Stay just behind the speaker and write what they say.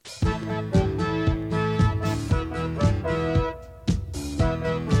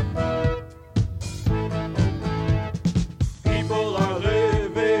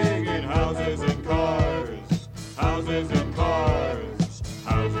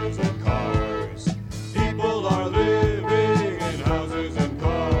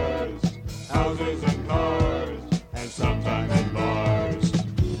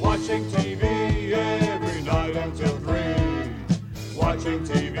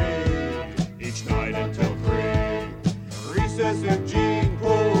TV each night until 3. Recessive gene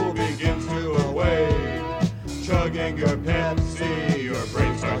pool begins to awake. Chugging your Pepsi, your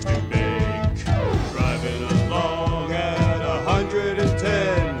brain starts to bake. Driving along at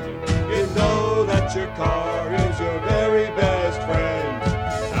 110, you know that your car is your very best friend.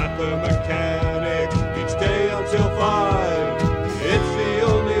 At the mechanic each day until 5, it's the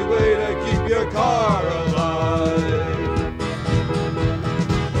only way to keep your car alive.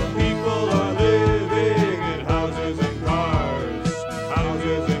 People are living in houses and cars,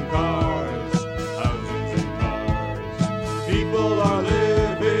 houses and cars, houses and cars. People are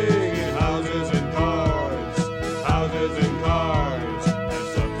living in houses and cars, houses and cars, and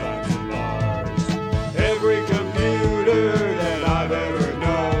sometimes in bars. Every computer that I've ever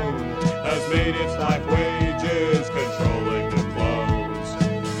known has made its life wages controlling the clothes.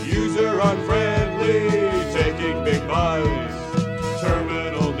 User unfriendly, taking big bites.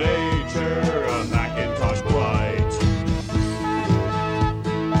 Terminal nature, a Macintosh blight.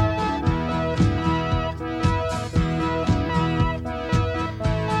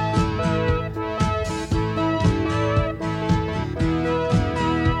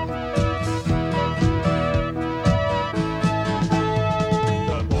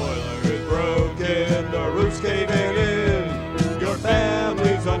 The boiler is broken, the roof's caving in. Your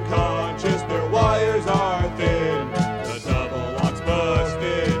family's unconscious, their wires are thin. The double lock's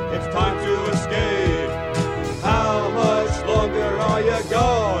busted, it's time to escape. How much longer are you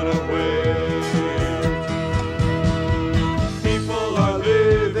gonna wait? People are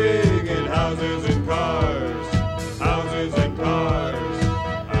living in houses and cars, houses and cars,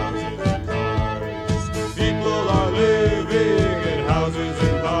 houses and cars. People are living in houses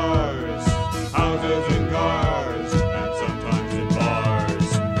and cars, houses and cars, and sometimes in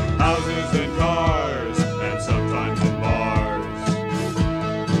bars. Houses and cars, and sometimes in bars.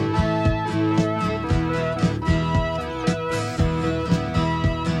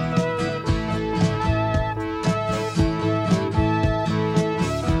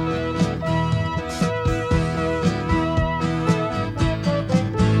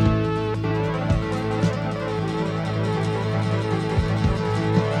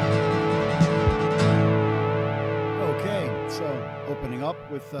 Okay, so opening up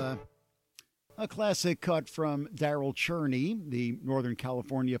with a classic cut from Daryl Cherney, the Northern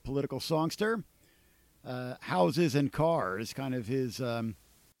California political songster. Houses and Cars, kind of his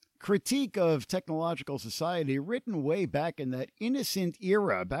critique of technological society, written way back in that innocent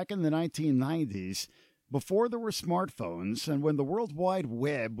era, back in the 1990s, before there were smartphones and when the World Wide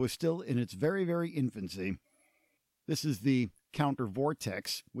Web was still in its very, very infancy. This is the Counter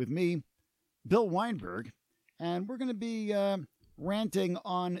Vortex with me, Bill Weinberg, and we're going to be ranting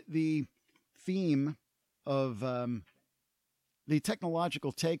on the theme of the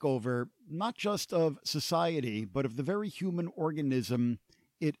technological takeover, not just of society, but of the very human organism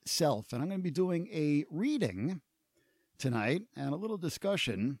itself. And I'm going to be doing a reading tonight and a little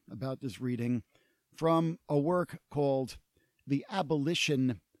discussion about this reading from a work called The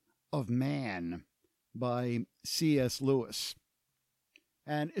Abolition of Man by C.S. Lewis.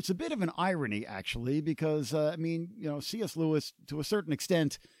 And it's a bit of an irony, actually, because, C.S. Lewis, to a certain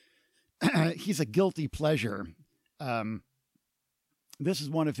extent, he's a guilty pleasure. This is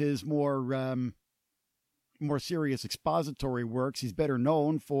one of his more serious expository works. He's better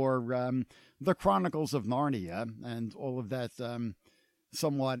known for the Chronicles of Narnia and all of that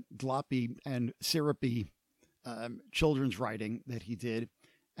somewhat gloppy and syrupy children's writing that he did.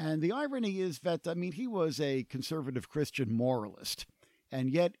 And the irony is that, he was a conservative Christian moralist. And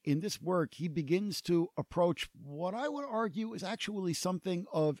yet, in this work, he begins to approach what I would argue is actually something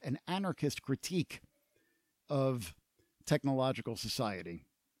of an anarchist critique of technological society.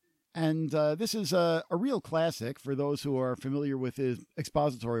 And this is a real classic for those who are familiar with his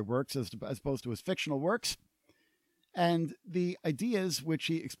expository works as opposed to his fictional works. And the ideas which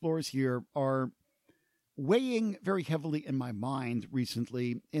he explores here are weighing very heavily in my mind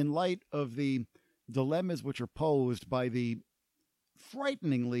recently in light of the dilemmas which are posed by the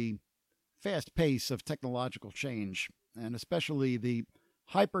frighteningly fast pace of technological change, and especially the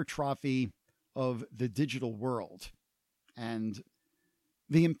hypertrophy of the digital world and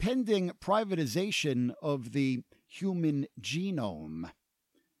the impending privatization of the human genome,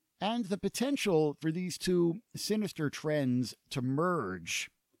 and the potential for these two sinister trends to merge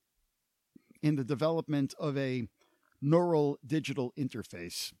in the development of a neural digital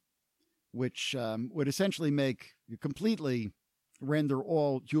interface, which would essentially completely render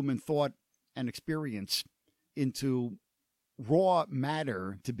all human thought and experience into raw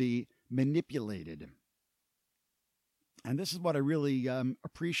matter to be manipulated. And this is what I really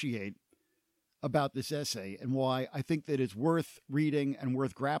appreciate about this essay, and why I think that it's worth reading and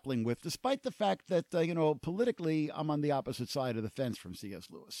worth grappling with, despite the fact that, politically, I'm on the opposite side of the fence from C.S.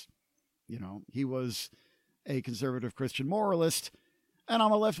 Lewis. He was a conservative Christian moralist, and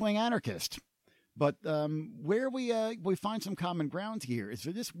I'm a left-wing anarchist. But where we find some common ground here is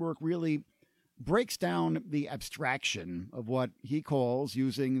that this work really breaks down the abstraction of what he calls,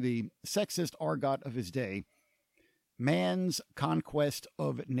 using the sexist argot of his day, man's conquest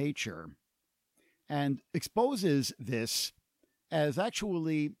of nature, and exposes this as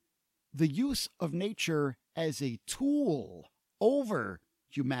actually the use of nature as a tool over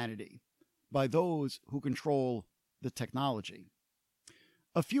humanity by those who control the technology.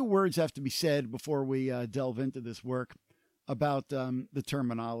 A few words have to be said before we delve into this work about the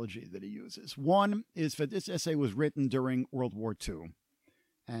terminology that he uses. One is that this essay was written during World War II.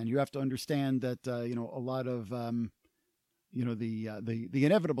 And you have to understand that, a lot of, the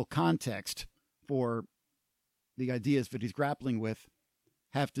inevitable context for the ideas that he's grappling with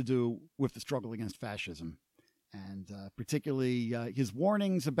have to do with the struggle against fascism. And particularly his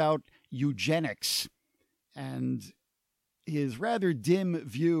warnings about eugenics and his rather dim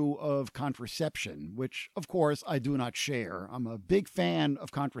view of contraception, which, of course, I do not share. I'm a big fan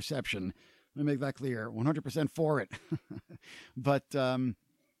of contraception. Let me make that clear, 100% for it. But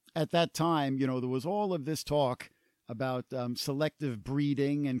at that time, there was all of this talk about selective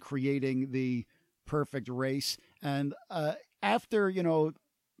breeding and creating the perfect race. And after,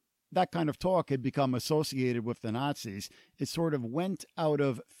 that kind of talk had become associated with the Nazis, it sort of went out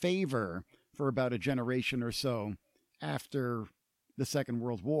of favor for about a generation or so after the Second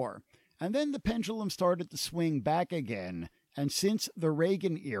World War. And then the pendulum started to swing back again. And since the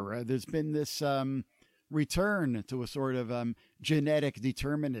Reagan era, there's been this return to a sort of genetic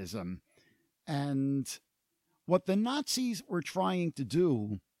determinism. And what the Nazis were trying to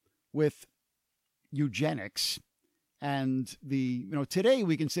do with eugenics, and today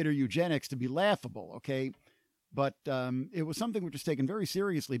we consider eugenics to be laughable, okay? But it was something which was taken very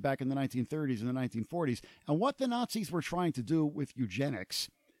seriously back in the 1930s and the 1940s. And what the Nazis were trying to do with eugenics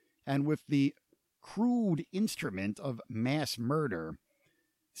and with the crude instrument of mass murder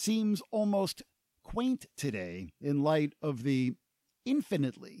seems almost quaint today in light of the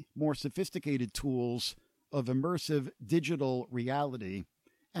infinitely more sophisticated tools of immersive digital reality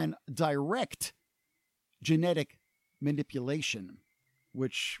and direct genetic manipulation,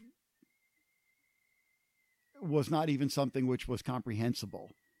 which was not even something which was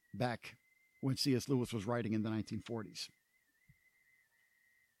comprehensible back when C.S. Lewis was writing in the 1940s.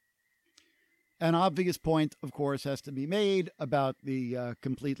 An obvious point, of course, has to be made about the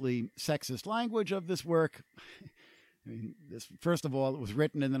completely sexist language of this work. First of all, it was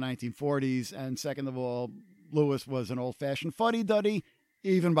written in the 1940s, and second of all, Lewis was an old-fashioned fuddy-duddy,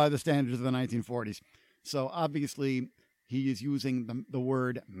 even by the standards of the 1940s. So obviously, he is using the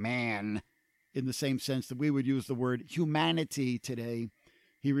word man in the same sense that we would use the word humanity today.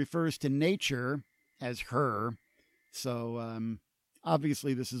 He refers to nature as her. So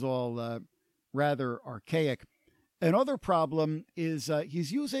obviously, this is all rather archaic. Another problem is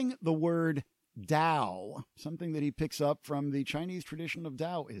he's using the word Tao, something that he picks up from the Chinese tradition of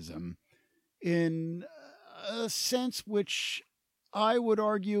Taoism, in a sense which I would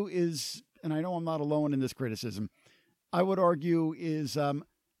argue is, and I know I'm not alone in this criticism, I would argue is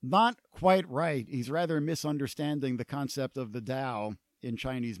not quite right. He's rather misunderstanding the concept of the Tao in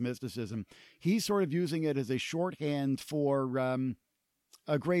Chinese mysticism. He's sort of using it as a shorthand for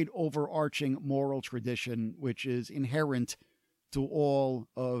a great overarching moral tradition, which is inherent to all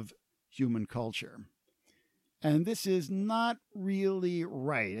of human culture. And this is not really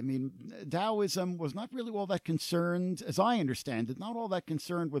right. I mean, Taoism was not really all that concerned, as I understand it, not all that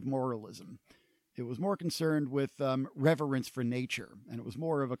concerned with moralism. It was more concerned with reverence for nature, and it was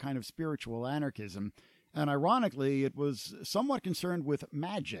more of a kind of spiritual anarchism. And ironically, it was somewhat concerned with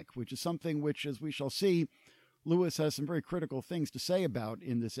magic, which is something which, as we shall see, Lewis has some very critical things to say about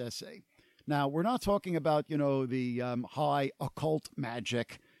in this essay. Now, we're not talking about, the high occult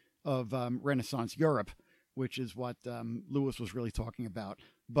magic of Renaissance Europe, which is what Lewis was really talking about,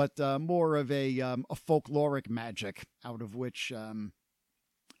 but more of a folkloric magic out of which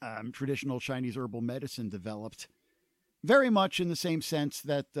traditional Chinese herbal medicine developed, very much in the same sense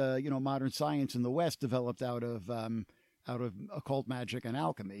that modern science in the West developed out of occult magic and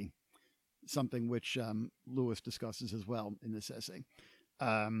alchemy, something which Lewis discusses as well in this essay.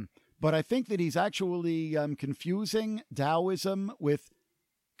 But I think that he's actually confusing Taoism with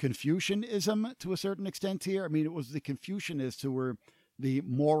Confucianism to a certain extent here. I mean, it was the Confucianists who were the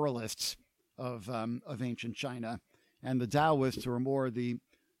moralists of ancient China, and the Taoists, who are more the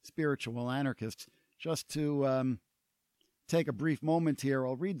spiritual anarchists. Just to take a brief moment here,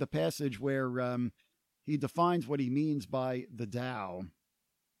 I'll read the passage where he defines what he means by the Tao.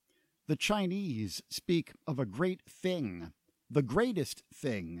 The Chinese speak of a great thing, the greatest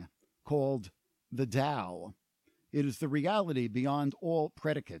thing, called the Tao. It is the reality beyond all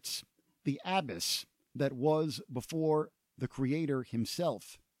predicates, the abyss that was before the Creator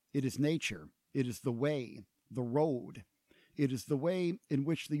himself. It is nature. It is the way, the road. It is the way in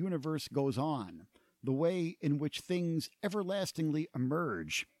which the universe goes on, the way in which things everlastingly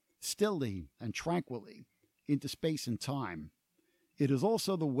emerge, stilly and tranquilly, into space and time. It is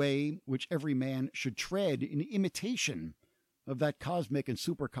also the way which every man should tread in imitation of that cosmic and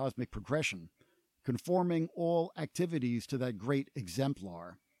supercosmic progression, conforming all activities to that great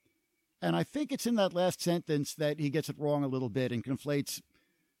exemplar. And I think it's in that last sentence that he gets it wrong a little bit and conflates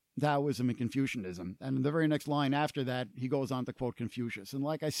Taoism and Confucianism. And in the very next line after that, he goes on to quote Confucius. And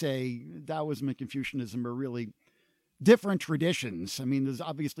like I say, Taoism and Confucianism are really different traditions. I mean,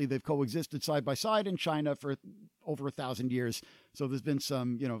 obviously they've coexisted side by side in China for over 1,000 years. So there's been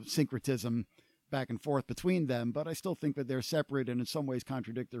some, syncretism back and forth between them. But I still think that they're separate and in some ways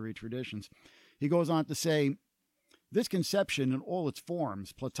contradictory traditions. He goes on to say, this conception in all its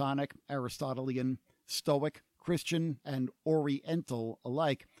forms, Platonic, Aristotelian, Stoic, Christian, and Oriental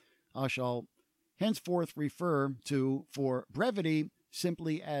alike, I shall henceforth refer to, for brevity,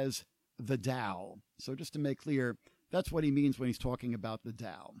 simply as the Tao. So just to make clear, that's what he means when he's talking about the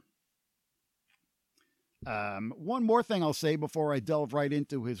Tao. One more thing I'll say before I delve right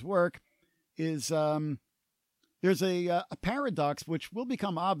into his work is there's a paradox which will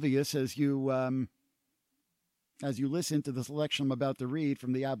become obvious as you listen to the selection I'm about to read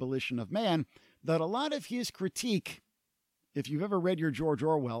from The Abolition of Man, that a lot of his critique, if you've ever read your George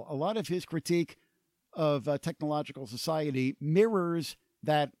Orwell, a lot of his critique of technological society mirrors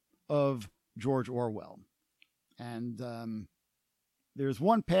that of George Orwell. And there's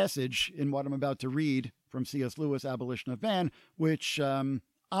one passage in what I'm about to read from C.S. Lewis' Abolition of Man, which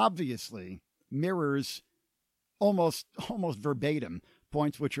obviously mirrors almost verbatim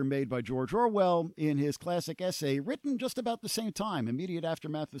points which are made by George Orwell in his classic essay written just about the same time, immediate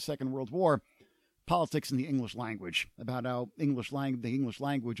aftermath of the Second World War, Politics in the English Language, about how the English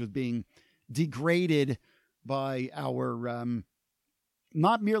language was being degraded by our,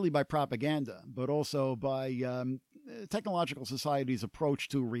 not merely by propaganda, but also by technological society's approach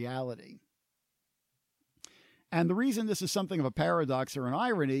to reality. And the reason this is something of a paradox or an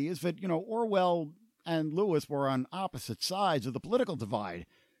irony is that, Orwell and Lewis were on opposite sides of the political divide.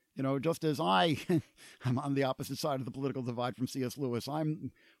 Just as I'm on the opposite side of the political divide from C.S. Lewis.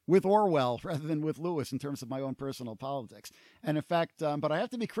 I'm with Orwell rather than with Lewis in terms of my own personal politics. And in fact, but I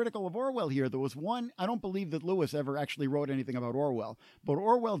have to be critical of Orwell here. There was one, I don't believe that Lewis ever actually wrote anything about Orwell, but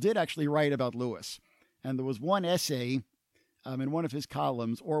Orwell did actually write about Lewis. And there was one essay in one of his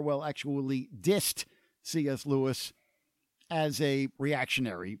columns, Orwell actually dissed C.S. Lewis as a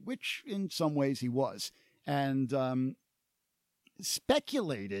reactionary, which in some ways he was, and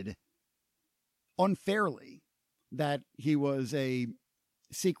speculated unfairly that he was a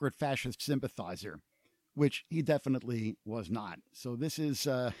secret fascist sympathizer, which he definitely was not. So this is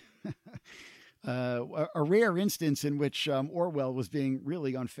a rare instance in which Orwell was being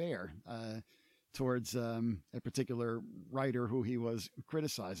really unfair towards a particular writer who he was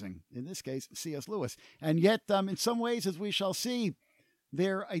criticizing, in this case, C.S. Lewis. And yet, in some ways, as we shall see,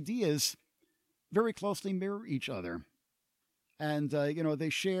 their ideas very closely mirror each other. And, they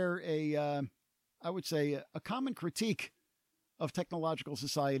share I would say, a common critique of technological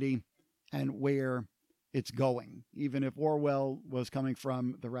society and where it's going, even if Orwell was coming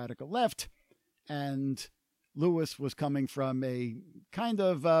from the radical left and Lewis was coming from a kind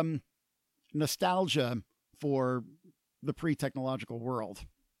of nostalgia for the pre-technological world.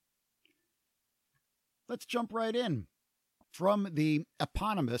 Let's jump right in. From the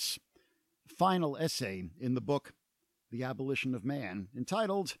eponymous final essay in the book, The Abolition of Man,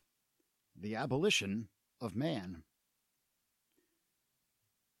 entitled The Abolition of Man.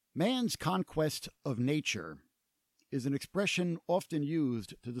 Man's conquest of nature is an expression often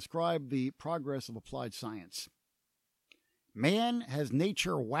used to describe the progress of applied science. Man has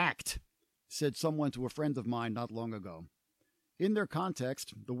nature whacked, said someone to a friend of mine not long ago. In their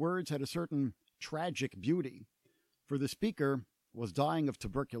context, the words had a certain tragic beauty, for the speaker was dying of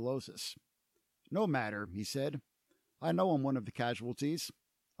tuberculosis. No matter, he said. I know I'm one of the casualties.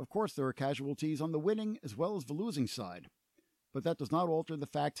 Of course there are casualties on the winning as well as the losing side, but that does not alter the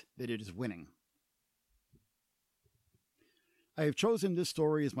fact that it is winning. I have chosen this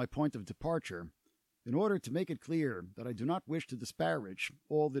story as my point of departure in order to make it clear that I do not wish to disparage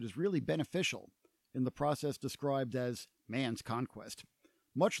all that is really beneficial in the process described as man's conquest,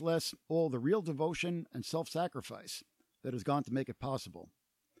 much less all the real devotion and self-sacrifice that has gone to make it possible.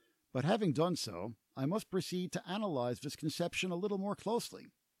 But having done so, I must proceed to analyze this conception a little more closely.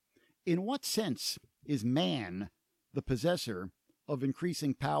 In what sense is man the possessor of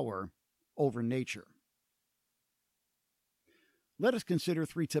increasing power over nature? Let us consider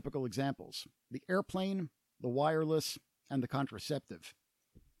three typical examples: the airplane, the wireless, and the contraceptive.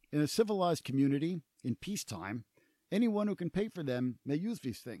 In a civilized community, in peacetime, anyone who can pay for them may use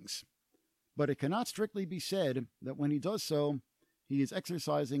these things. But it cannot strictly be said that when he does so, he is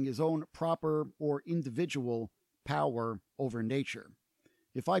exercising his own proper or individual power over nature.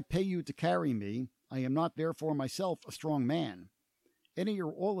 If I pay you to carry me, I am not therefore myself a strong man. Any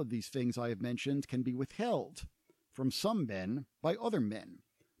or all of these things I have mentioned can be withheld from some men by other men,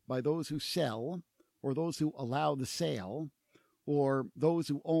 by those who sell, or those who allow the sale, or those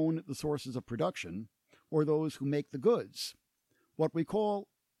who own the sources of production, or those who make the goods. What we call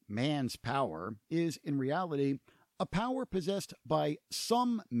man's power is, in reality, a power possessed by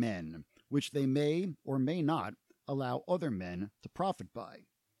some men, which they may or may not allow other men to profit by.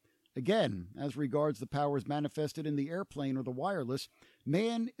 Again, as regards the powers manifested in the airplane or the wireless,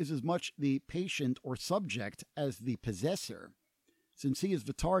 man is as much the patient or subject as the possessor, since he is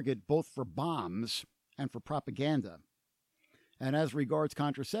the target both for bombs and for propaganda. And as regards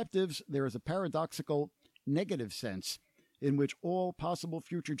contraceptives, there is a paradoxical negative sense in which all possible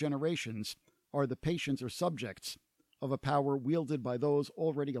future generations are the patients or subjects of a power wielded by those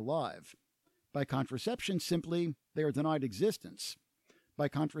already alive. By contraception, simply, they are denied existence. By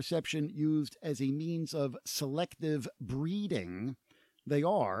contraception used as a means of selective breeding, they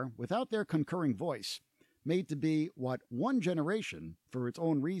are, without their concurring voice, made to be what one generation, for its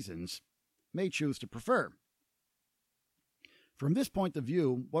own reasons, may choose to prefer. From this point of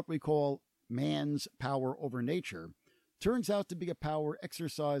view, what we call man's power over nature turns out to be a power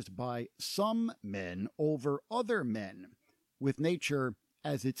exercised by some men over other men, with nature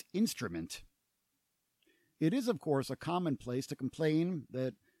as its instrument. It is, of course, a commonplace to complain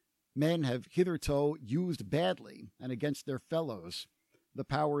that men have hitherto used badly and against their fellows the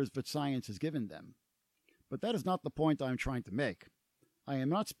powers that science has given them. But that is not the point I am trying to make. I am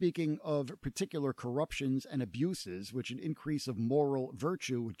not speaking of particular corruptions and abuses which an increase of moral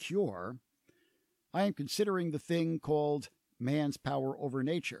virtue would cure. I am considering the thing called man's power over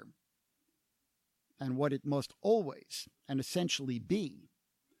nature, and what it must always and essentially be.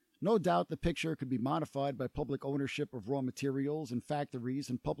 No doubt the picture could be modified by public ownership of raw materials and factories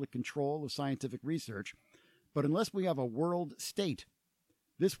and public control of scientific research, but unless we have a world state,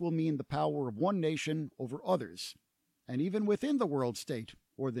 this will mean the power of one nation over others. And even within the world state,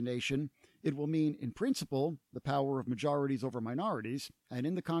 or the nation, it will mean, in principle, the power of majorities over minorities, and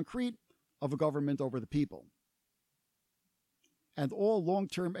in the concrete, of a government over the people. And all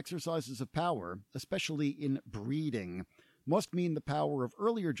long-term exercises of power, especially in breeding, must mean the power of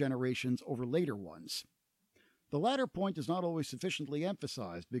earlier generations over later ones. The latter point is not always sufficiently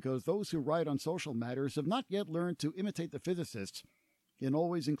emphasized because those who write on social matters have not yet learned to imitate the physicists in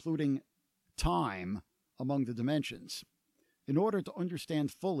always including time among the dimensions. In order to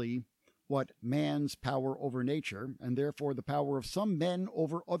understand fully what man's power over nature, and therefore the power of some men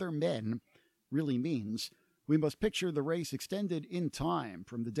over other men, really means, we must picture the race extended in time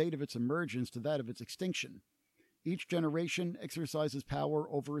from the date of its emergence to that of its extinction. Each generation exercises power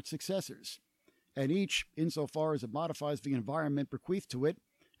over its successors, and each, insofar as it modifies the environment bequeathed to it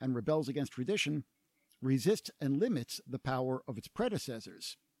and rebels against tradition, resists and limits the power of its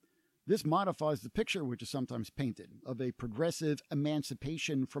predecessors. This modifies the picture which is sometimes painted of a progressive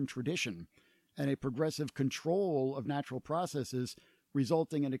emancipation from tradition and a progressive control of natural processes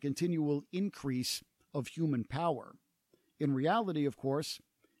resulting in a continual increase of human power. In reality, of course,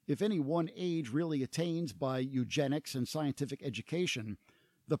 if any one age really attains by eugenics and scientific education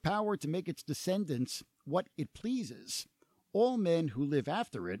the power to make its descendants what it pleases, all men who live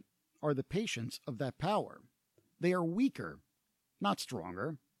after it are the patients of that power. They are weaker, not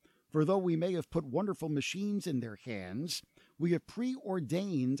stronger, for though we may have put wonderful machines in their hands, we have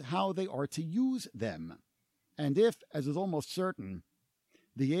preordained how they are to use them. And if, as is almost certain,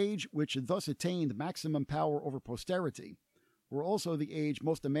 the age which had thus attained maximum power over posterity were also the age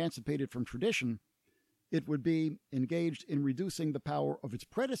most emancipated from tradition, it would be engaged in reducing the power of its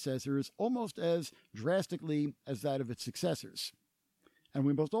predecessors almost as drastically as that of its successors. And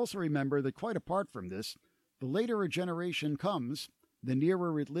we must also remember that quite apart from this, the later a generation comes, the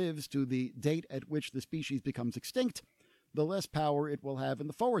nearer it lives to the date at which the species becomes extinct, the less power it will have in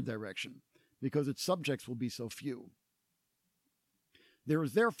the forward direction, because its subjects will be so few. There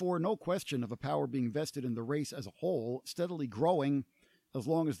is therefore no question of a power being vested in the race as a whole, steadily growing as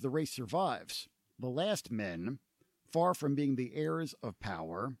long as the race survives. The last men, far from being the heirs of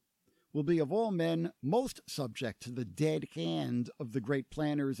power, will be of all men most subject to the dead hand of the great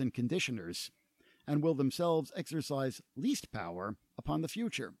planners and conditioners, and will themselves exercise least power upon the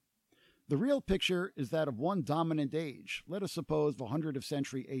future. The real picture is that of one dominant age, let us suppose the 100th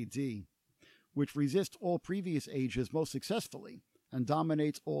century AD, which resists all previous ages most successfully and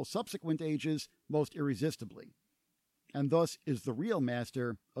dominates all subsequent ages most irresistibly, and thus is the real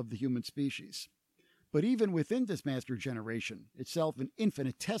master of the human species. But even within this master generation, itself an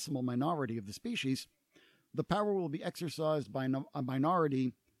infinitesimal minority of the species, the power will be exercised by a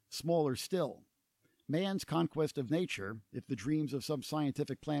minority smaller still. Man's conquest of nature, if the dreams of some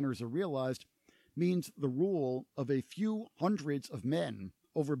scientific planners are realized, means the rule of a few hundreds of men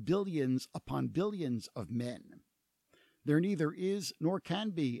over billions upon billions of men. There neither is nor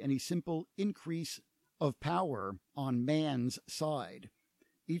can be any simple increase of power on man's side.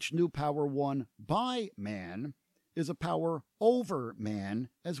 Each new power won by man is a power over man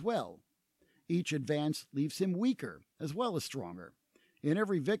as well. Each advance leaves him weaker as well as stronger. In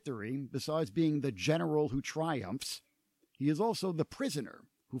every victory, besides being the general who triumphs, he is also the prisoner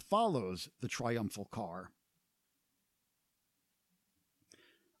who follows the triumphal car.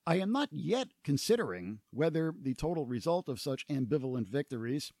 I am not yet considering whether the total result of such ambivalent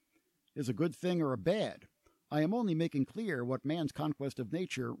victories is a good thing or a bad. I am only making clear what man's conquest of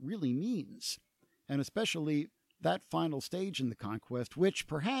nature really means, and especially that final stage in the conquest, which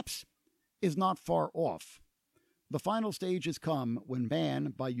perhaps is not far off. The final stage has come when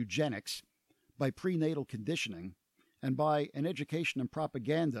man, by eugenics, by prenatal conditioning, and by an education and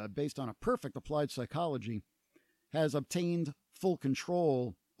propaganda based on a perfect applied psychology, has obtained full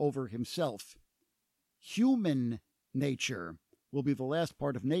control over himself. Human nature will be the last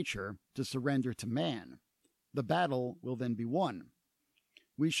part of nature to surrender to man. The battle will then be won.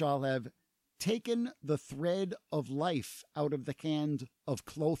 We shall have taken the thread of life out of the hand of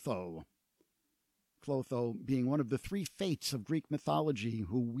Clotho. Clotho being one of the three fates of Greek mythology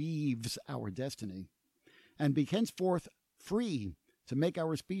who weaves our destiny, and be henceforth free to make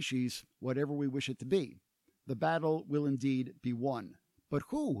our species whatever we wish it to be. The battle will indeed be won. But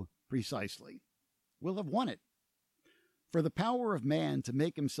who, precisely, will have won it? For the power of man to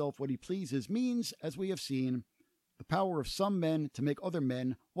make himself what he pleases means, as we have seen, the power of some men to make other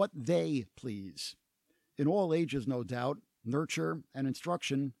men what they please. In all ages, no doubt, nurture and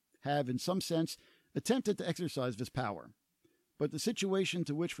instruction have, in some sense, attempted to exercise this power. But the situation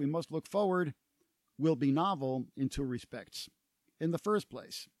to which we must look forward will be novel in two respects. In the first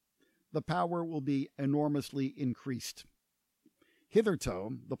place, the power will be enormously increased.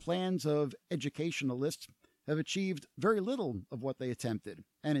 Hitherto, the plans of educationalists have achieved very little of what they attempted,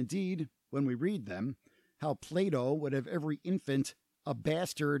 and indeed, when we read them, how Plato would have every infant a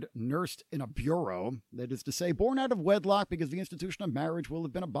bastard nursed in a bureau, that is to say, born out of wedlock because the institution of marriage will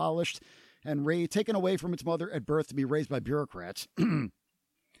have been abolished and taken away from its mother at birth to be raised by bureaucrats, and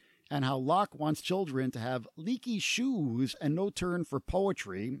how Locke wants children to have leaky shoes and no turn for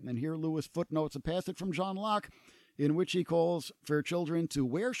poetry, and here Lewis footnotes a passage from John Locke in which he calls for children to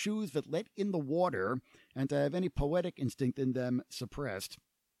wear shoes that let in the water and to have any poetic instinct in them suppressed.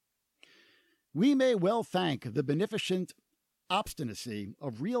 We may well thank the beneficent obstinacy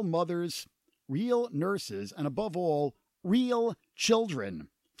of real mothers, real nurses, and above all, real children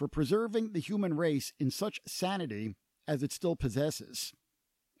for preserving the human race in such sanity as it still possesses.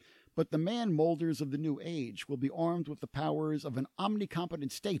 But the man-molders of the new age will be armed with the powers of an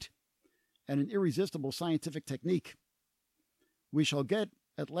omnicompetent state and an irresistible scientific technique. We shall get,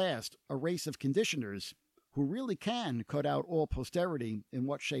 at last, a race of conditioners who really can cut out all posterity in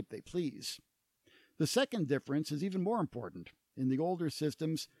what shape they please. The second difference is even more important. In the older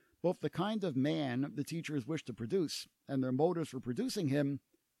systems, both the kind of man the teachers wished to produce and their motives for producing him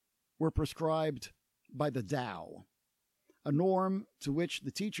were prescribed by the Tao, a norm to which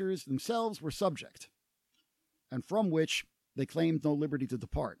the teachers themselves were subject, and from which they claimed no liberty to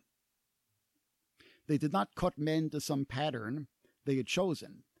depart. They did not cut men to some pattern they had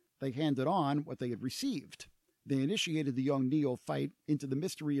chosen. They handed on what they had received. They initiated the young neophyte into the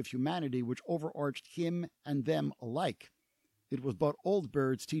mystery of humanity which overarched him and them alike. It was but old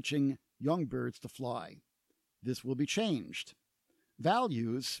birds teaching young birds to fly. This will be changed.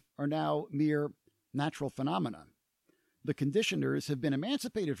 Values are now mere natural phenomena. The conditioners have been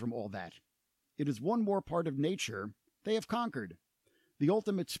emancipated from all that. It is one more part of nature they have conquered. The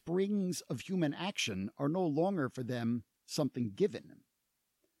ultimate springs of human action are no longer for them something given.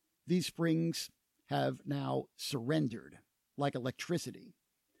 These springs have now surrendered, like electricity.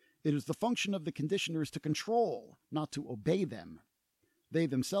 It is the function of the conditioners to control, not to obey them. They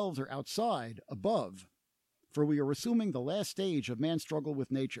themselves are outside, above, for we are assuming the last stage of man's struggle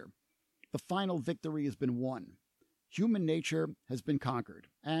with nature. The final victory has been won. Human nature has been conquered,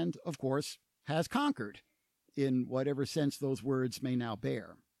 and, of course, has conquered, in whatever sense those words may now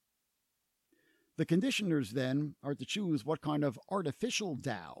bear. The conditioners, then, are to choose what kind of artificial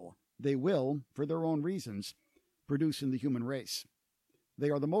Tao they will, for their own reasons, produce in the human race. They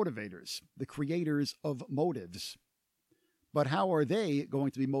are the motivators, the creators of motives. But how are they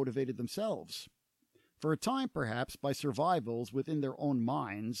going to be motivated themselves? For a time, perhaps, by survivals within their own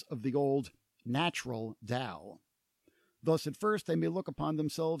minds of the old natural Tao. Thus, at first, they may look upon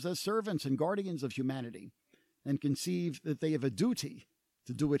themselves as servants and guardians of humanity, and conceive that they have a duty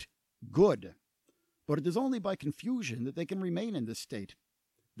to do it good. But it is only by confusion that they can remain in this state.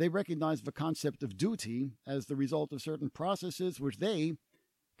 They recognize the concept of duty as the result of certain processes which they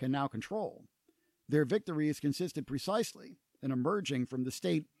can now control. Their victory has consisted precisely in emerging from the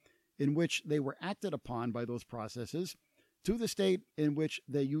state in which they were acted upon by those processes to the state in which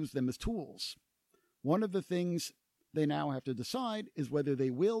they use them as tools. One of the things they now have to decide is whether they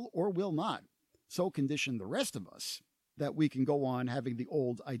will or will not so condition the rest of us that we can go on having the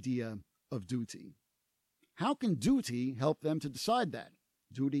old idea of duty. How can duty help them to decide that?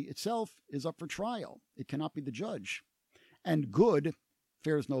 Duty itself is up for trial. It cannot be the judge. And good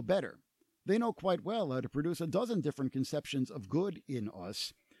fares no better. They know quite well how to produce a dozen different conceptions of good in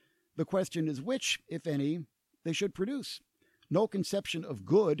us. The question is which, if any, they should produce. No conception of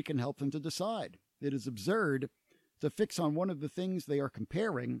good can help them to decide. It is absurd to fix on one of the things they are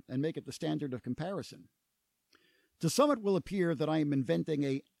comparing and make it the standard of comparison. To some it will appear that I am inventing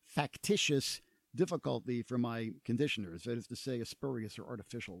a factitious difficulty for my conditioners, that is to say, a spurious or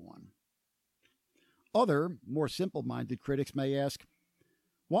artificial one. Other, more simple-minded critics may ask,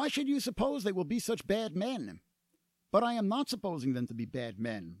 why should you suppose they will be such bad men? But I am not supposing them to be bad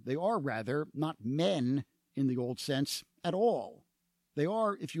men. They are, rather, not men in the old sense at all. They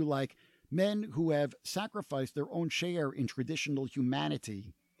are, if you like, men who have sacrificed their own share in traditional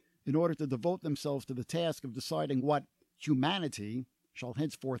humanity in order to devote themselves to the task of deciding what humanity shall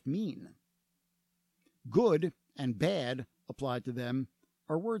henceforth mean. Good and bad, applied to them,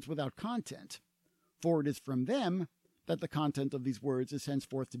 are words without content, for it is from them that the content of these words is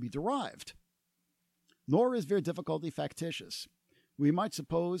henceforth to be derived. Nor is their difficulty factitious. We might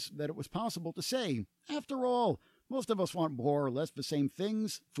suppose that it was possible to say, after all, most of us want more or less the same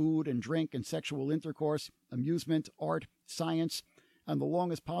things, food and drink and sexual intercourse, amusement, art, science, and the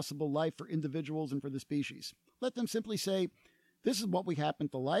longest possible life for individuals and for the species. Let them simply say, this is what we happen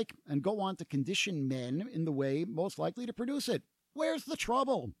to like, and go on to condition men in the way most likely to produce it. Where's the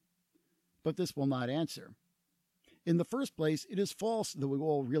trouble? But this will not answer. In the first place, it is false that we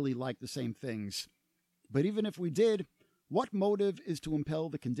all really like the same things. But even if we did, what motive is to impel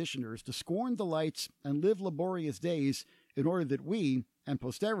the conditioners to scorn delights and live laborious days in order that we, and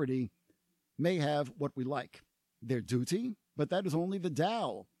posterity, may have what we like? Their duty? But that is only the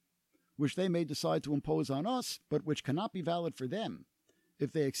Tao, which they may decide to impose on us, but which cannot be valid for them.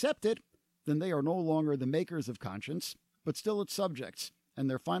 If they accept it, then they are no longer the makers of conscience, but still its subjects, and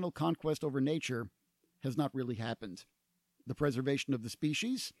their final conquest over nature has not really happened. The preservation of the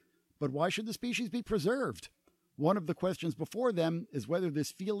species? But why should the species be preserved? One of the questions before them is whether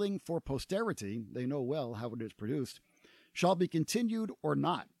this feeling for posterity, they know well how it is produced, shall be continued or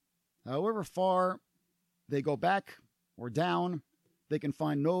not. However far they go back or down, they can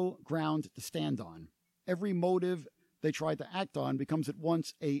find no ground to stand on. Every motive they try to act on becomes at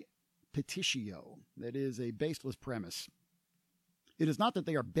once a petitio, that is, a baseless premise. It is not that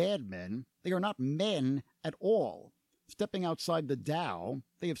they are bad men, they are not men at all. Stepping outside the Tao,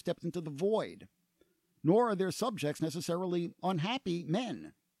 they have stepped into the void. Nor are their subjects necessarily unhappy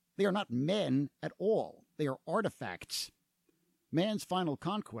men. They are not men at all. They are artifacts. Man's final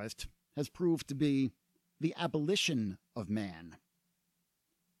conquest has proved to be the abolition of man.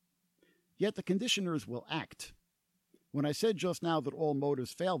 Yet the conditioners will act. When I said just now that all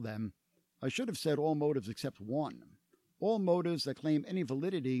motives fail them, I should have said all motives except one. All motives that claim any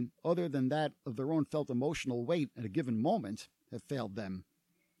validity other than that of their own felt emotional weight at a given moment have failed them.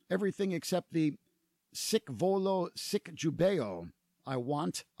 Everything except the sic volo, sic jubeo, I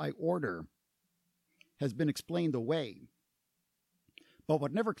want, I order, has been explained away. But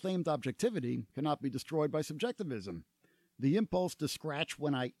what never claimed objectivity cannot be destroyed by subjectivism. The impulse to scratch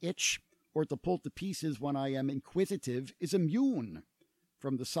when I itch or to pull to pieces when I am inquisitive is immune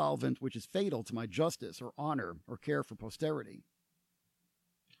from the solvent which is fatal to my justice or honor or care for posterity.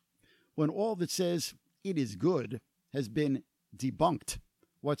 When all that says it is good has been debunked,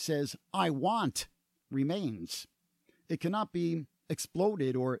 what says I want remains. It cannot be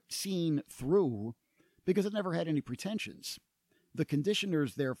exploded or seen through because it never had any pretensions. The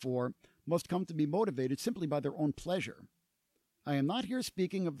conditioners, therefore, must come to be motivated simply by their own pleasure. I am not here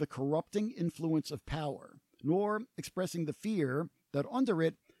speaking of the corrupting influence of power, nor expressing the fear that under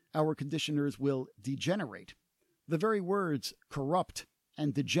it our conditioners will degenerate. The very words corrupt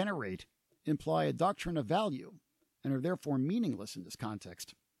and degenerate imply a doctrine of value and are therefore meaningless in this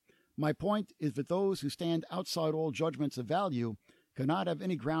context. My point is that those who stand outside all judgments of value cannot have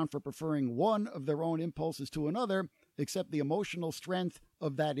any ground for preferring one of their own impulses to another except the emotional strength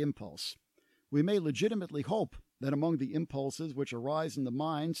of that impulse. We may legitimately hope that among the impulses which arise in the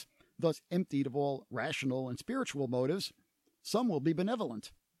minds, thus emptied of all rational and spiritual motives, some will be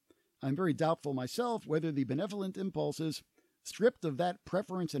benevolent. I am very doubtful myself whether the benevolent impulses, stripped of that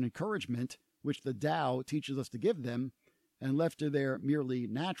preference and encouragement which the Tao teaches us to give them, and left to their merely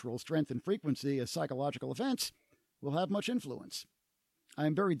natural strength and frequency as psychological events, will have much influence. I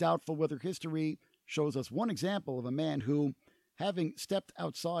am very doubtful whether history shows us one example of a man who, having stepped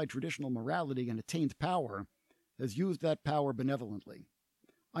outside traditional morality and attained power, has used that power benevolently.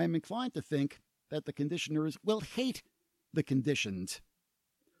 I am inclined to think that the conditioners will hate the conditioned,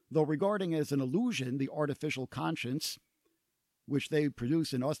 though regarding as an illusion the artificial conscience, which they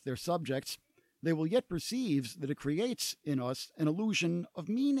produce in us, their subjects, they will yet perceive that it creates in us an illusion of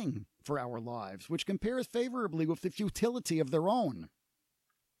meaning for our lives, which compares favorably with the futility of their own.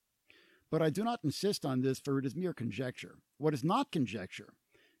 But I do not insist on this, for it is mere conjecture. What is not conjecture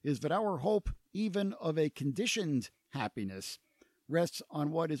is that our hope, even of a conditioned happiness, rests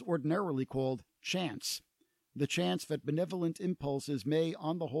on what is ordinarily called chance, the chance that benevolent impulses may,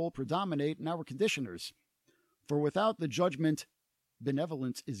 on the whole, predominate in our conditioners. For without the judgment,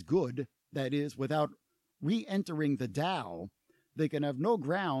 benevolence is good, that is, without re-entering the Tao, they can have no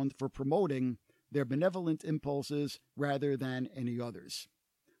ground for promoting their benevolent impulses rather than any others.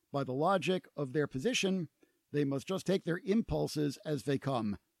 By the logic of their position, they must just take their impulses as they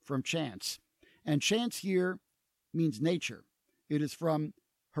come, from chance. And chance here means nature. It is from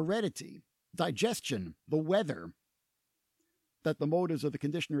heredity, digestion, the weather, that the motives of the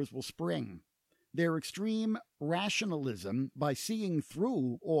conditioners will spring. Their extreme rationalism, by seeing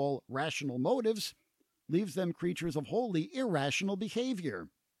through all rational motives, leaves them creatures of wholly irrational behavior.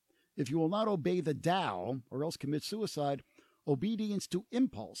 If you will not obey the Tao, or else commit suicide, obedience to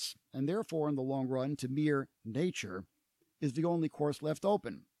impulse, and therefore in the long run to mere nature, is the only course left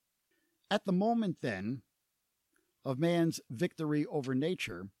open. At the moment, then, of man's victory over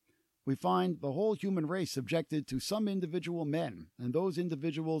nature, we find the whole human race subjected to some individual men, and those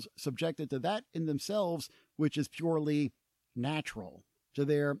individuals subjected to that in themselves which is purely natural, to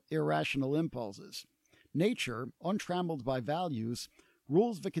their irrational impulses. Nature, untrammeled by values,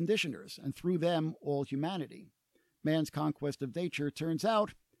 rules the conditioners, and through them all humanity. Man's conquest of nature turns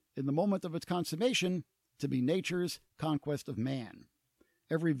out, in the moment of its consummation, to be nature's conquest of man.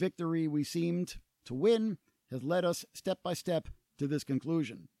 Every victory we seemed to win has led us step by step to this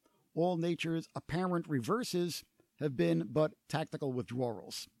conclusion. All nature's apparent reverses have been but tactical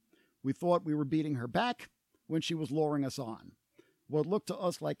withdrawals. We thought we were beating her back when she was luring us on. What looked to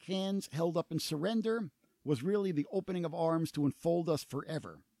us like hands held up in surrender was really the opening of arms to enfold us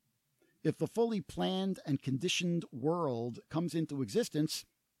forever. If the fully planned and conditioned world comes into existence,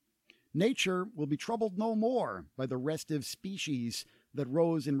 nature will be troubled no more by the restive species that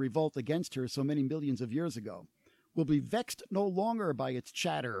rose in revolt against her so many millions of years ago, will be vexed no longer by its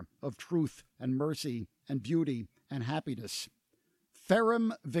chatter of truth and mercy and beauty and happiness.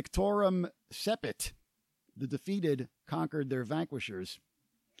 Ferrum victorum cepit. The defeated conquered their vanquishers.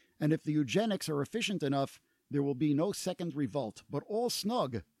 And if the eugenics are efficient enough, there will be no second revolt, but all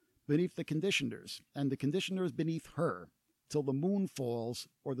snug beneath the conditioners, and the conditioners beneath her, till the moon falls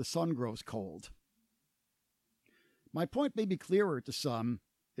or the sun grows cold. My point may be clearer to some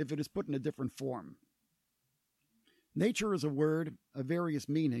if it is put in a different form. Nature is a word of various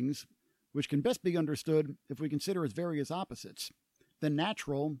meanings, which can best be understood if we consider its various opposites. The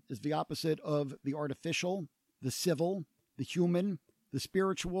natural is the opposite of the artificial, the civil, the human, the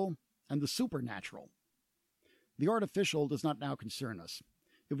spiritual, and the supernatural. The artificial does not now concern us.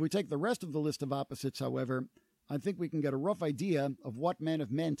 If we take the rest of the list of opposites, however, I think we can get a rough idea of what men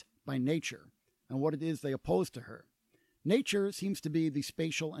have meant by nature and what it is they oppose to her. Nature seems to be the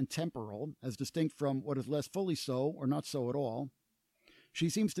spatial and temporal, as distinct from what is less fully so or not so at all. She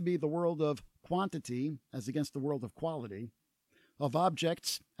seems to be the world of quantity as against the world of quality, of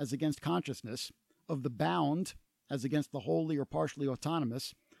objects as against consciousness, of the bound as against the wholly or partially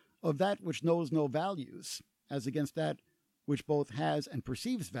autonomous, of that which knows no values, as against that which both has and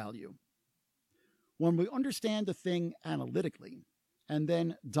perceives value. When we understand a thing analytically, and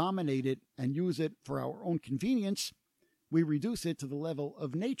then dominate it and use it for our own convenience, we reduce it to the level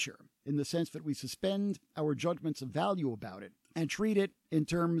of nature, in the sense that we suspend our judgments of value about it and treat it in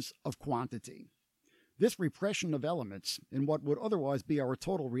terms of quantity. This repression of elements in what would otherwise be our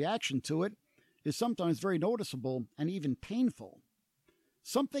total reaction to it is sometimes very noticeable and even painful.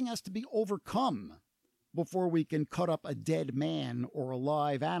 Something has to be overcome before we can cut up a dead man or a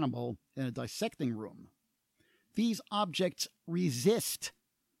live animal in a dissecting room. These objects resist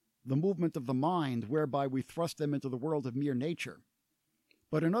the movement of the mind whereby we thrust them into the world of mere nature.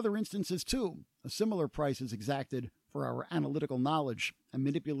 But in other instances, too, a similar price is exacted for our analytical knowledge and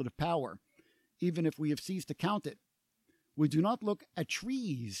manipulative power, even if we have ceased to count it. We do not look at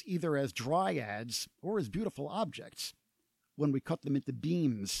trees either as dryads or as beautiful objects when we cut them into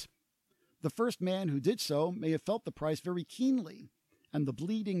beams. The first man who did so may have felt the price very keenly, and the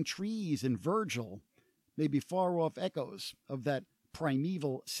bleeding trees in Virgil may be far-off echoes of that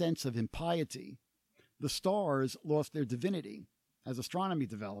primeval sense of impiety. The stars lost their divinity as astronomy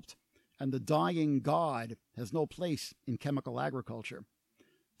developed, and the dying god has no place in chemical agriculture.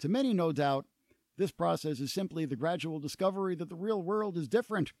 To many, no doubt, this process is simply the gradual discovery that the real world is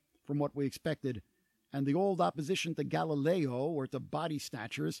different from what we expected, and the old opposition to Galileo or to body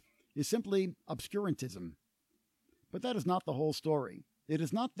snatchers is simply obscurantism. But that is not the whole story. It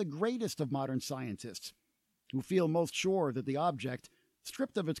is not the greatest of modern scientists who feel most sure that the object,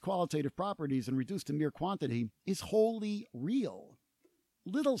 stripped of its qualitative properties and reduced to mere quantity, is wholly real.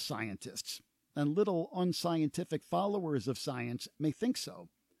 Little scientists and little unscientific followers of science may think so.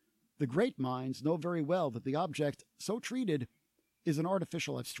 The great minds know very well that the object, so treated, is an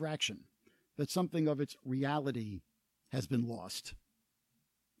artificial abstraction, that something of its reality has been lost.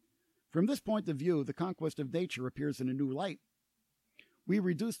 From this point of view, the conquest of nature appears in a new light. We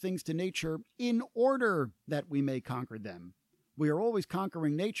reduce things to nature in order that we may conquer them. We are always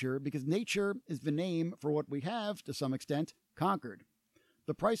conquering nature because nature is the name for what we have, to some extent, conquered.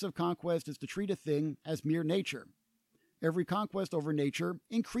 The price of conquest is to treat a thing as mere nature. Every conquest over nature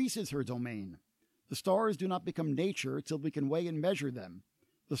increases her domain. The stars do not become nature till we can weigh and measure them.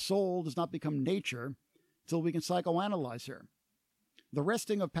 The soul does not become nature till we can psychoanalyze her. The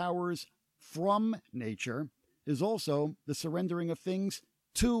wresting of powers from nature is also the surrendering of things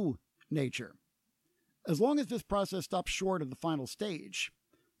to nature. As long as this process stops short of the final stage,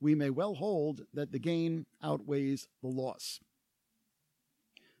 we may well hold that the gain outweighs the loss.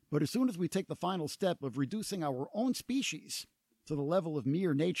 But as soon as we take the final step of reducing our own species to the level of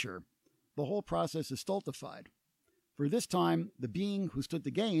mere nature, the whole process is stultified. For this time, the being who stood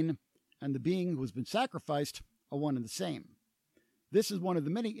to gain and the being who has been sacrificed are one and the same. This is one of the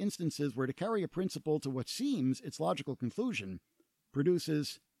many instances where to carry a principle to what seems its logical conclusion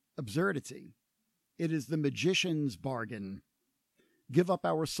produces absurdity. It is the magician's bargain. Give up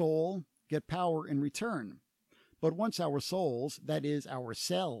our soul, get power in return. But once our souls, that is,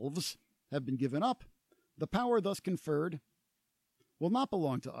 ourselves, have been given up, the power thus conferred will not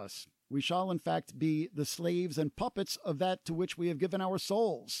belong to us. We shall, in fact, be the slaves and puppets of that to which we have given our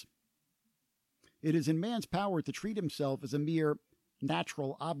souls. It is in man's power to treat himself as a mere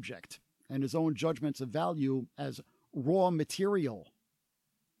natural object and his own judgments of value as raw material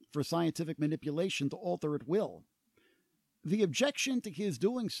for scientific manipulation to alter at will. The objection to his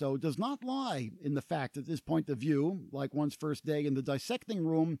doing so does not lie in the fact that this point of view, like one's first day in the dissecting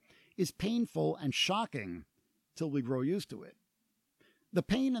room, is painful and shocking till we grow used to it. The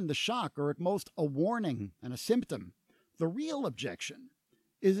pain and the shock are at most a warning and a symptom. The real objection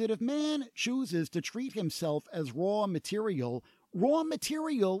is that if man chooses to treat himself as raw material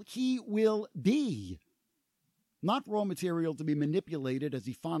he will be. Not raw material to be manipulated as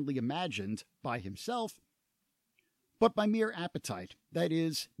he fondly imagined by himself, but by mere appetite, that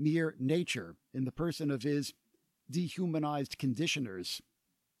is, mere nature, in the person of his dehumanized conditioners.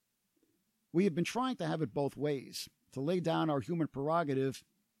 We have been trying to have it both ways, to lay down our human prerogative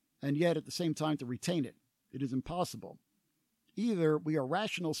and yet at the same time to retain it. It is impossible. Either we are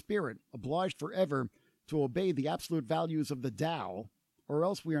rational spirit, obliged forever to obey the absolute values of the Tao, or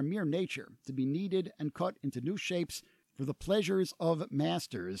else we are mere nature, to be kneaded and cut into new shapes for the pleasures of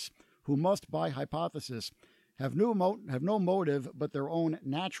masters, who must, by hypothesis, have no motive but their own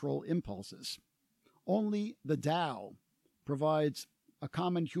natural impulses. Only the Tao provides a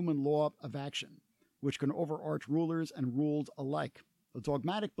common human law of action, which can overarch rulers and ruled alike. A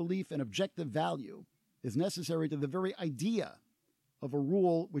dogmatic belief in objective value is necessary to the very idea of a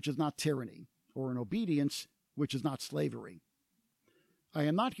rule which is not tyranny, or an obedience which is not slavery. I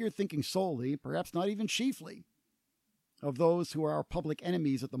am not here thinking solely, perhaps not even chiefly, of those who are our public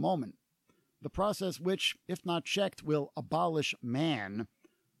enemies at the moment. The process which, if not checked, will abolish man,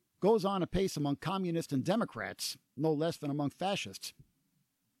 goes on apace among communists and Democrats, no less than among fascists.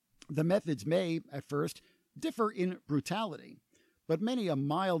 The methods may, at first, differ in brutality, but many a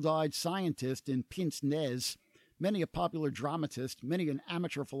mild-eyed scientist in pince nez, many a popular dramatist, many an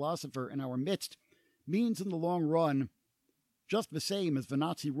amateur philosopher in our midst, means in the long run just the same as the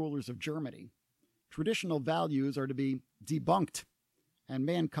Nazi rulers of Germany. Traditional values are to be debunked, and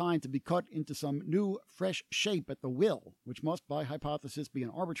mankind to be cut into some new, fresh shape at the will, which must, by hypothesis, be an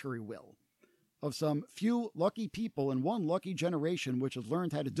arbitrary will, of some few lucky people in one lucky generation which has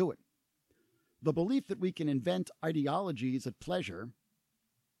learned how to do it. The belief that we can invent ideologies at pleasure,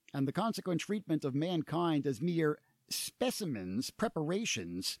 and the consequent treatment of mankind as mere specimens,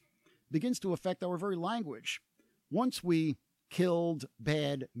 preparations, begins to affect our very language. Once we killed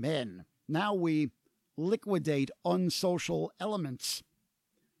bad men. Now we liquidate unsocial elements.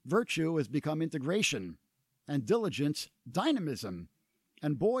 Virtue has become integration, and diligence dynamism,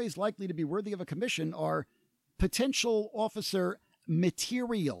 and boys likely to be worthy of a commission are potential officer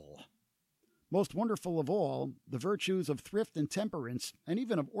material. Most wonderful of all, the virtues of thrift and temperance, and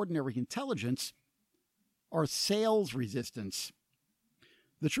even of ordinary intelligence, are sales resistance.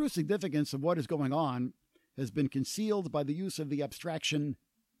 The true significance of what is going on has been concealed by the use of the abstraction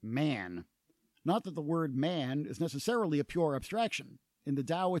man. Not that the word man is necessarily a pure abstraction. In the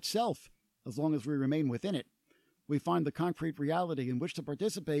Tao itself, as long as we remain within it, we find the concrete reality in which to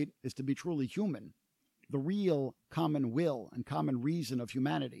participate is to be truly human. The real common will and common reason of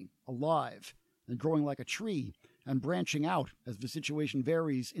humanity, alive and growing like a tree and branching out as the situation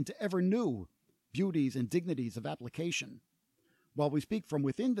varies into ever new beauties and dignities of application. While we speak from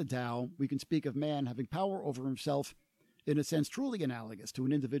within the Tao, we can speak of man having power over himself in a sense truly analogous to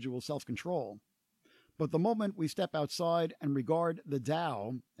an individual's self-control. But the moment we step outside and regard the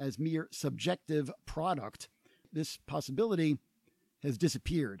Tao as mere subjective product, this possibility has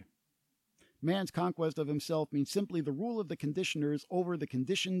disappeared. Man's conquest of himself means simply the rule of the conditioners over the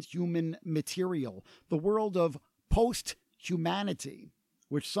conditioned human material, the world of post-humanity,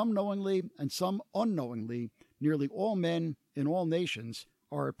 which some knowingly and some unknowingly, nearly all men in all nations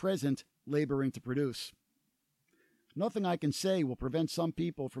are at present laboring to produce. Nothing I can say will prevent some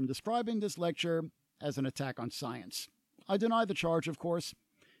people from describing this lecture as an attack on science. I deny the charge, of course,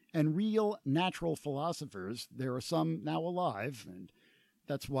 and real natural philosophers, there are some now alive, and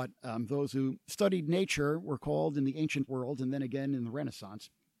that's what those who studied nature were called in the ancient world and then again in the Renaissance,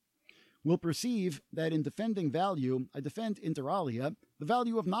 will perceive that in defending value, I defend inter alia the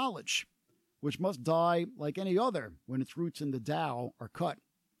value of knowledge, which must die like any other when its roots in the Tao are cut.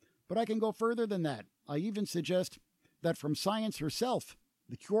 But I can go further than that. I even suggest that from science herself,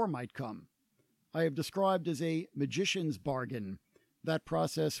 the cure might come. I have described as a magician's bargain that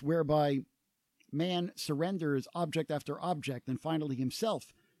process whereby man surrenders object after object and finally himself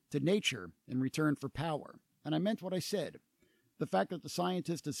to nature in return for power. And I meant what I said. The fact that the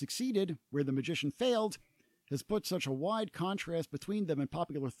scientist has succeeded where the magician failed has put such a wide contrast between them in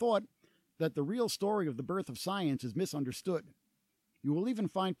popular thought that the real story of the birth of science is misunderstood. You will even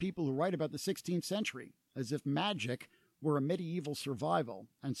find people who write about the 16th century as if magic were a medieval survival,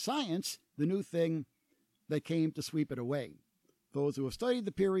 and science the new thing that came to sweep it away. Those who have studied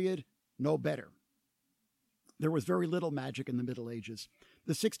the period know better. There was very little magic in the Middle Ages.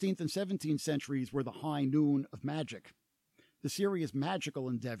 The 16th and 17th centuries were the high noon of magic. The serious magical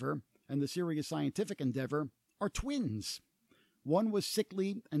endeavor and the serious scientific endeavor are twins. One was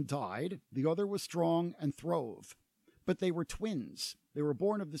sickly and died, the other was strong and throve. But they were twins. They were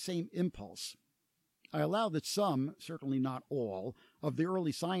born of the same impulse. I allow that some, certainly not all, of the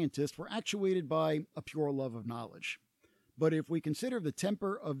early scientists were actuated by a pure love of knowledge. But if we consider the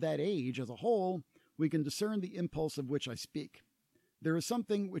temper of that age as a whole, we can discern the impulse of which I speak. There is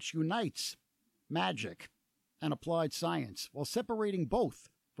something which unites magic and applied science, while separating both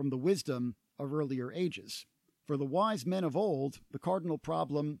from the wisdom of earlier ages. For the wise men of old, the cardinal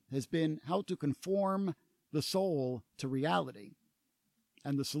problem has been how to conform the soul to reality.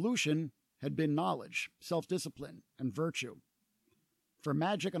 And the solution had been knowledge, self-discipline, and virtue. For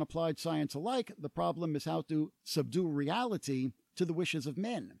magic and applied science alike, the problem is how to subdue reality to the wishes of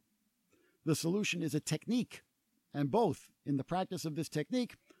men. The solution is a technique, and both, in the practice of this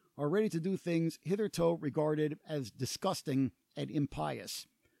technique, are ready to do things hitherto regarded as disgusting and impious,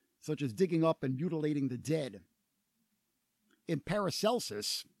 such as digging up and mutilating the dead. In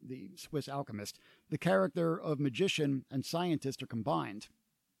Paracelsus, the Swiss alchemist, the character of magician and scientist are combined.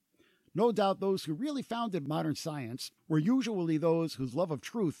 No doubt those who really founded modern science were usually those whose love of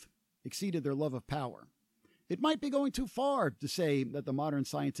truth exceeded their love of power. It might be going too far to say that the modern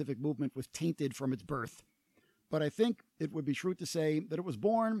scientific movement was tainted from its birth, but I think it would be true to say that it was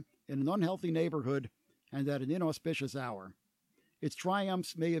born in an unhealthy neighborhood and at an inauspicious hour. Its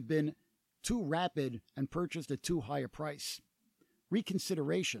triumphs may have been too rapid and purchased at too high a price.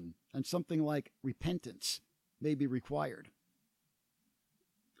 Reconsideration and something like repentance may be required.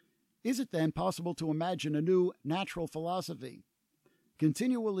 Is it then possible to imagine a new natural philosophy,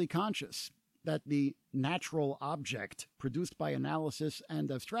 continually conscious that the natural object produced by analysis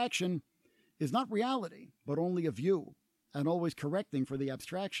and abstraction is not reality, but only a view, and always correcting for the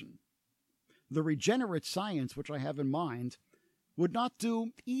abstraction? The regenerate science which I have in mind would not do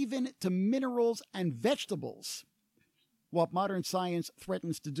even to minerals and vegetables what modern science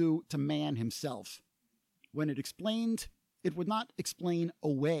threatens to do to man himself. When it explained, it would not explain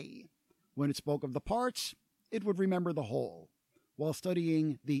away. When it spoke of the parts, it would remember the whole. While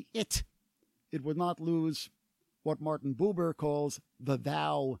studying the it would not lose what Martin Buber calls the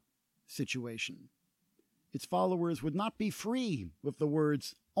thou situation. Its followers would not be free with the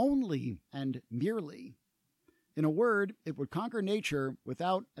words only and merely. In a word, it would conquer nature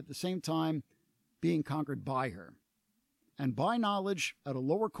without, at the same time, being conquered by her, and by knowledge at a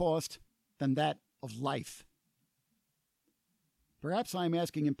lower cost than that of life. Perhaps I am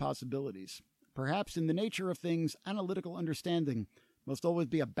asking impossibilities. Perhaps in the nature of things, analytical understanding must always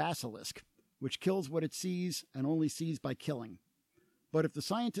be a basilisk, which kills what it sees and only sees by killing. But if the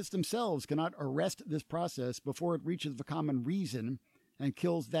scientists themselves cannot arrest this process before it reaches the common reason and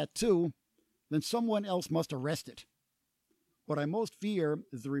kills that too, then someone else must arrest it. What I most fear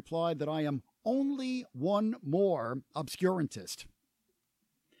is the reply that I am only one more obscurantist.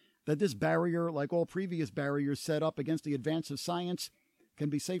 That this barrier, like all previous barriers set up against the advance of science, can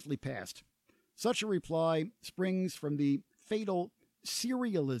be safely passed. Such a reply springs from the fatal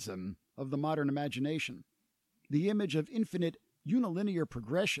serialism of the modern imagination, the image of infinite unilinear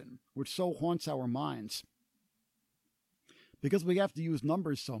progression which so haunts our minds. Because we have to use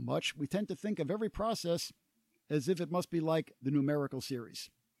numbers so much, we tend to think of every process as if it must be like the numerical series,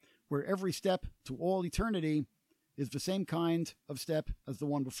 where every step to all eternity is the same kind of step as the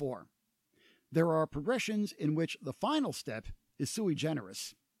one before. There are progressions in which the final step is sui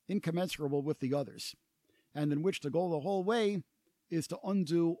generis, incommensurable with the others, and in which to go the whole way is to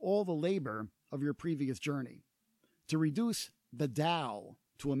undo all the labor of your previous journey. To reduce the Tao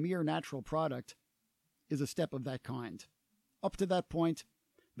to a mere natural product is a step of that kind. Up to that point,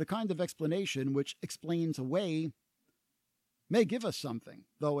 the kind of explanation which explains away may give us something,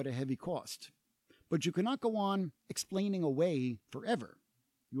 though at a heavy cost. But you cannot go on explaining away forever.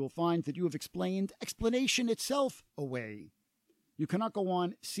 You will find that you have explained explanation itself away. You cannot go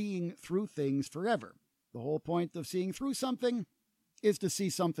on seeing through things forever. The whole point of seeing through something is to see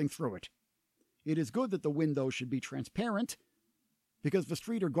something through it. It is good that the window should be transparent, because the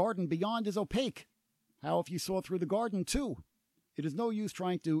street or garden beyond is opaque. How if you saw through the garden too? It is no use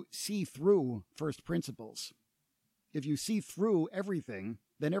trying to see through first principles. If you see through everything,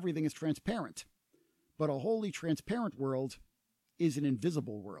 then everything is transparent. But a wholly transparent world is an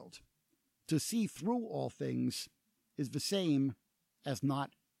invisible world. To see through all things is the same as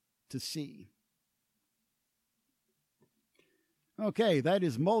not to see. Okay, that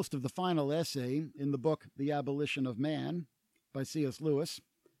is most of the final essay in the book The Abolition of Man by C.S. Lewis,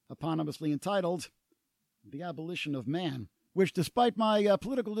 eponymously entitled The Abolition of Man, which, despite my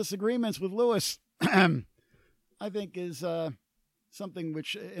political disagreements with Lewis, I think is something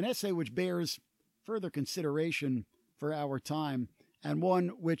which, an essay which bears further consideration for our time, and one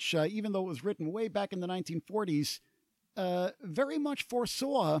which, even though it was written way back in the 1940s, very much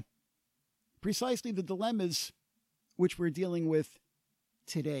foresaw precisely the dilemmas which we're dealing with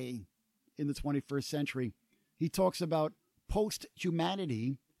today in the 21st century. He talks about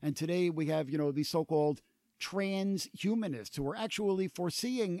post-humanity, and today we have, these so-called transhumanists who are actually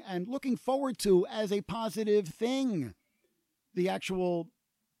foreseeing and looking forward to as a positive thing the actual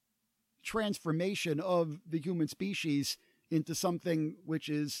transformation of the human species into something which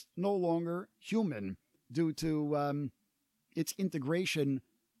is no longer human due to its integration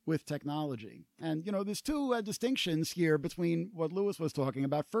with technology. And, there's two distinctions here between what Lewis was talking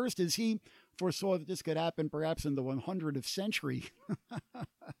about. First is he foresaw that this could happen perhaps in the 100th century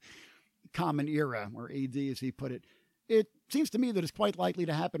Common Era, or AD as he put it. It seems to me that it's quite likely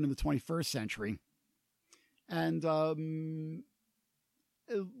to happen in the 21st century. And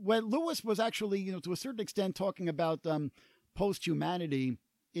when Lewis was actually, to a certain extent talking about post-humanity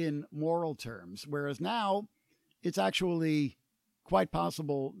in moral terms, whereas now it's actually quite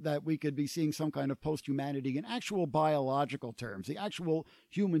possible that we could be seeing some kind of post-humanity in actual biological terms. The actual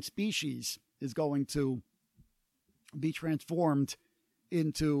human species is going to be transformed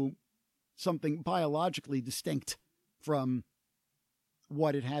into something biologically distinct from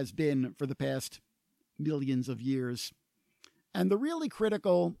what it has been for the past millions of years. And the really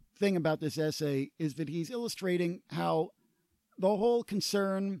critical thing about this essay is that he's illustrating how the whole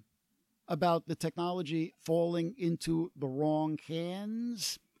concern about the technology falling into the wrong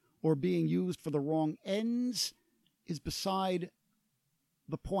hands or being used for the wrong ends is beside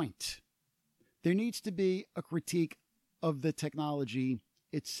the point. There needs to be a critique of the technology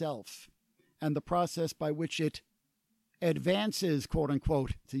itself and the process by which it advances, quote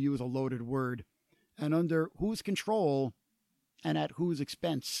unquote, to use a loaded word, and under whose control and at whose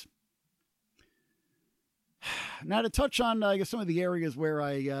expense. Now, to touch on, I guess, some of the areas where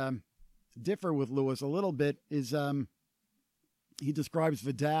I differ with Lewis a little bit is he describes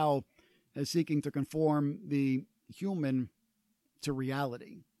Vidal as seeking to conform the human to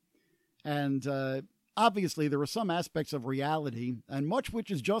reality. And obviously, there are some aspects of reality, and much which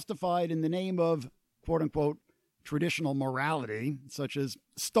is justified in the name of, quote unquote, traditional morality, such as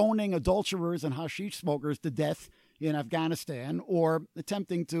stoning adulterers and hashish smokers to death in Afghanistan, or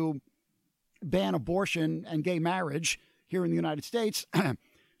attempting to ban abortion and gay marriage here in the United States,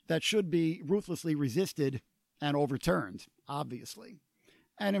 that should be ruthlessly resisted and overturned, obviously.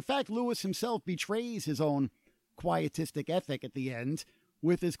 And in fact, Lewis himself betrays his own quietistic ethic at the end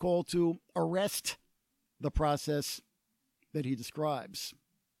with his call to arrest the process that he describes.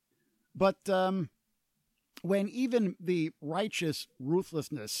 But when even the righteous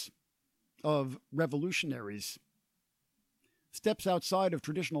ruthlessness of revolutionaries steps outside of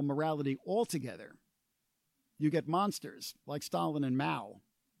traditional morality altogether, you get monsters like Stalin and Mao.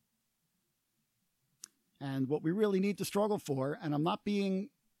 And what we really need to struggle for, and I'm not being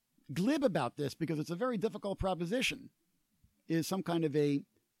glib about this because it's a very difficult proposition, is some kind of a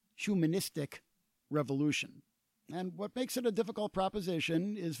humanistic revolution. And what makes it a difficult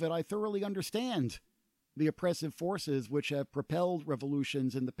proposition is that I thoroughly understand the oppressive forces which have propelled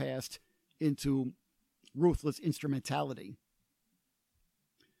revolutions in the past into ruthless instrumentality.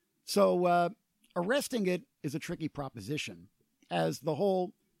 So arresting it is a tricky proposition, as the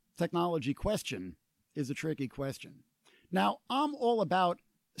whole technology question is a tricky question. Now, I'm all about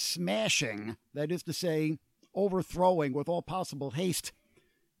smashing, that is to say, overthrowing with all possible haste,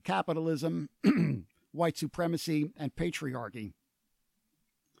 capitalism, white supremacy, and patriarchy.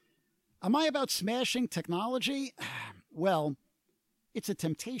 Am I about smashing technology? Well, it's a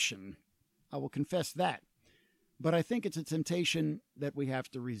temptation. I will confess that. But I think it's a temptation that we have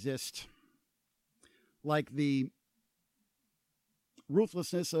to resist. Like the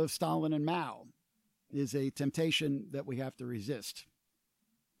ruthlessness of Stalin and Mao is a temptation that we have to resist.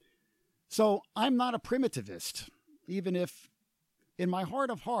 So I'm not a primitivist, even if in my heart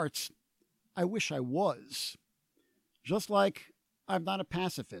of hearts, I wish I was. Just like I'm not a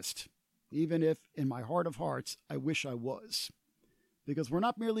pacifist, even if in my heart of hearts, I wish I was. Because we're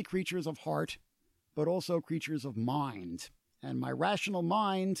not merely creatures of heart, but also creatures of mind. And my rational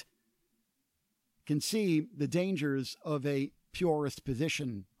mind can see the dangers of a purist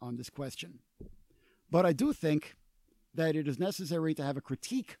position on this question. But I do think that it is necessary to have a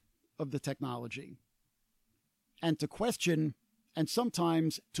critique of the technology and to question and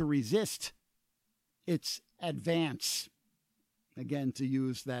sometimes to resist its advance. Again, to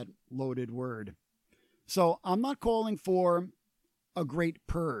use that loaded word. So I'm not calling for a great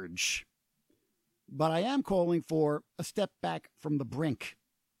purge, but I am calling for a step back from the brink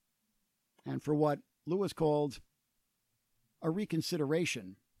and for what Lewis called a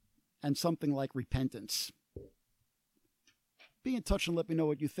reconsideration and something like repentance. Be in touch and let me know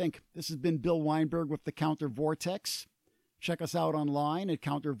what you think. This has been Bill Weinberg with The Counter Vortex. Check us out online at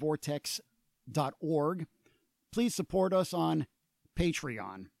countervortex.org. Please support us on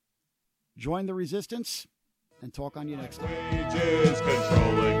Patreon. Join the resistance and talk on you next time. Wages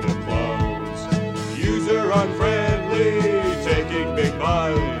controlling the clothes. User unfriendly, taking big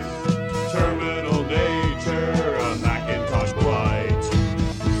buys. Terminal nature, a Macintosh blight.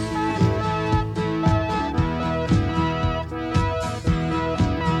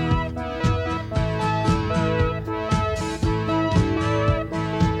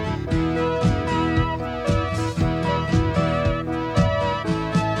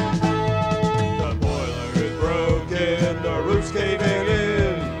 The boiler is broken, the roof's caving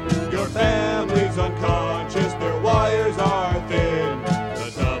in. Your family's unconscious, their wires are thin.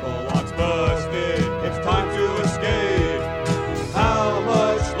 The double lock's busted, it's time to escape. How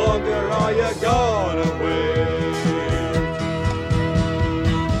much longer are you going?